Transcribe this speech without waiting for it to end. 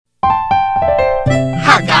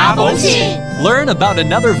重庆 Learn about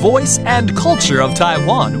another voice and culture of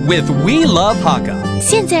Taiwan with We Love Hakka.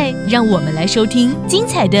 现在让我们来收听精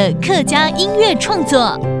彩的客家音乐创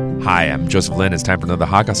作。Hi, I'm Joseph Lin. It's time for another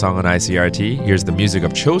Hakka song on ICRT. Here's the music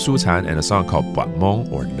of Chiu Shu-chan and a song called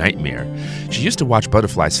Meinong or Nightmare. She used to watch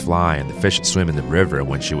butterflies fly and the fish swim in the river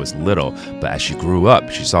when she was little, but as she grew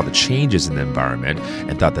up, she saw the changes in the environment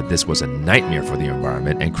and thought that this was a nightmare for the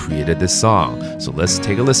environment and created this song. So let's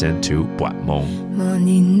take a listen to Meinong.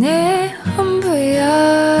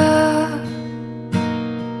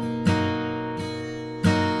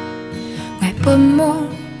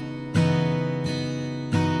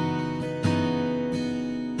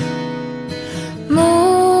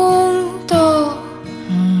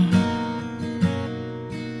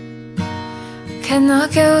 Kena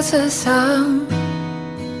kêu sesang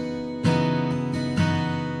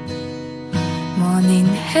Một nhìn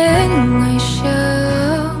hẹn ngày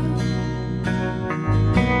sớm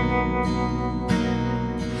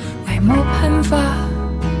Ngày một hành phá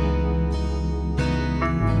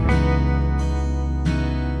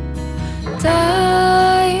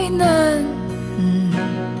Đại nạn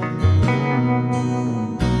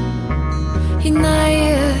Hiện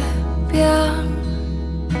nay biết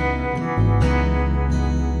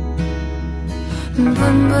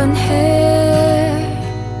Bần bần hết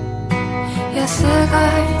Ya sẽ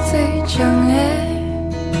gai dây chẳng hết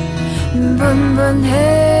Bần bần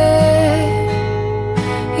hết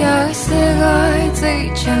Ya sẽ gai dây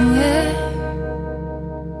chẳng hết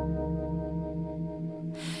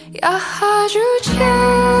Ya ha chú chàng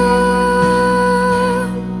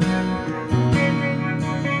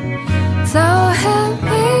Giao hết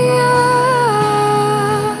bây giờ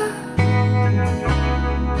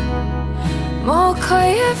Một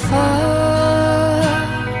khởi phá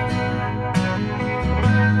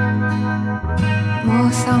Một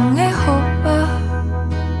sáng ngày hộp bà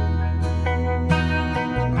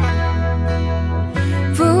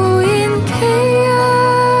Vũ yên thế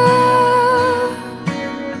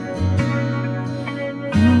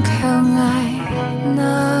Kheo ngày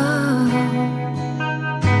nào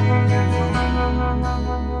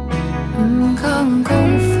Không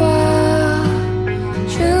công pha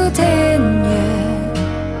Chú tên nhẹ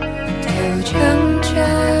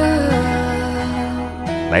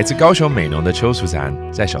来自高雄美浓的邱淑蟬，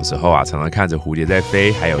在小时候啊，常常看着蝴蝶在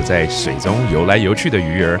飞，还有在水中游来游去的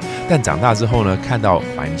鱼儿。但长大之后呢，看到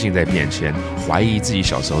环境在变迁，怀疑自己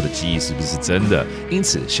小时候的记忆是不是真的，因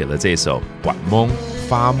此写了这首《晚梦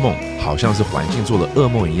发梦》，好像是环境做了噩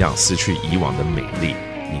梦一样，失去以往的美丽。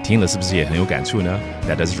你听了是不是也很有感触呢？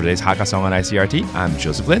 That does today's Hakka song on ICRT. I'm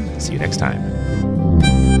Joseph Lin. See you next time.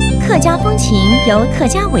 客家风情由客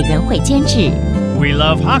家委员会监制。We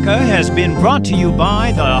Love Hakka has been brought to you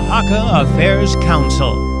by the Hakka Affairs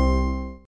Council.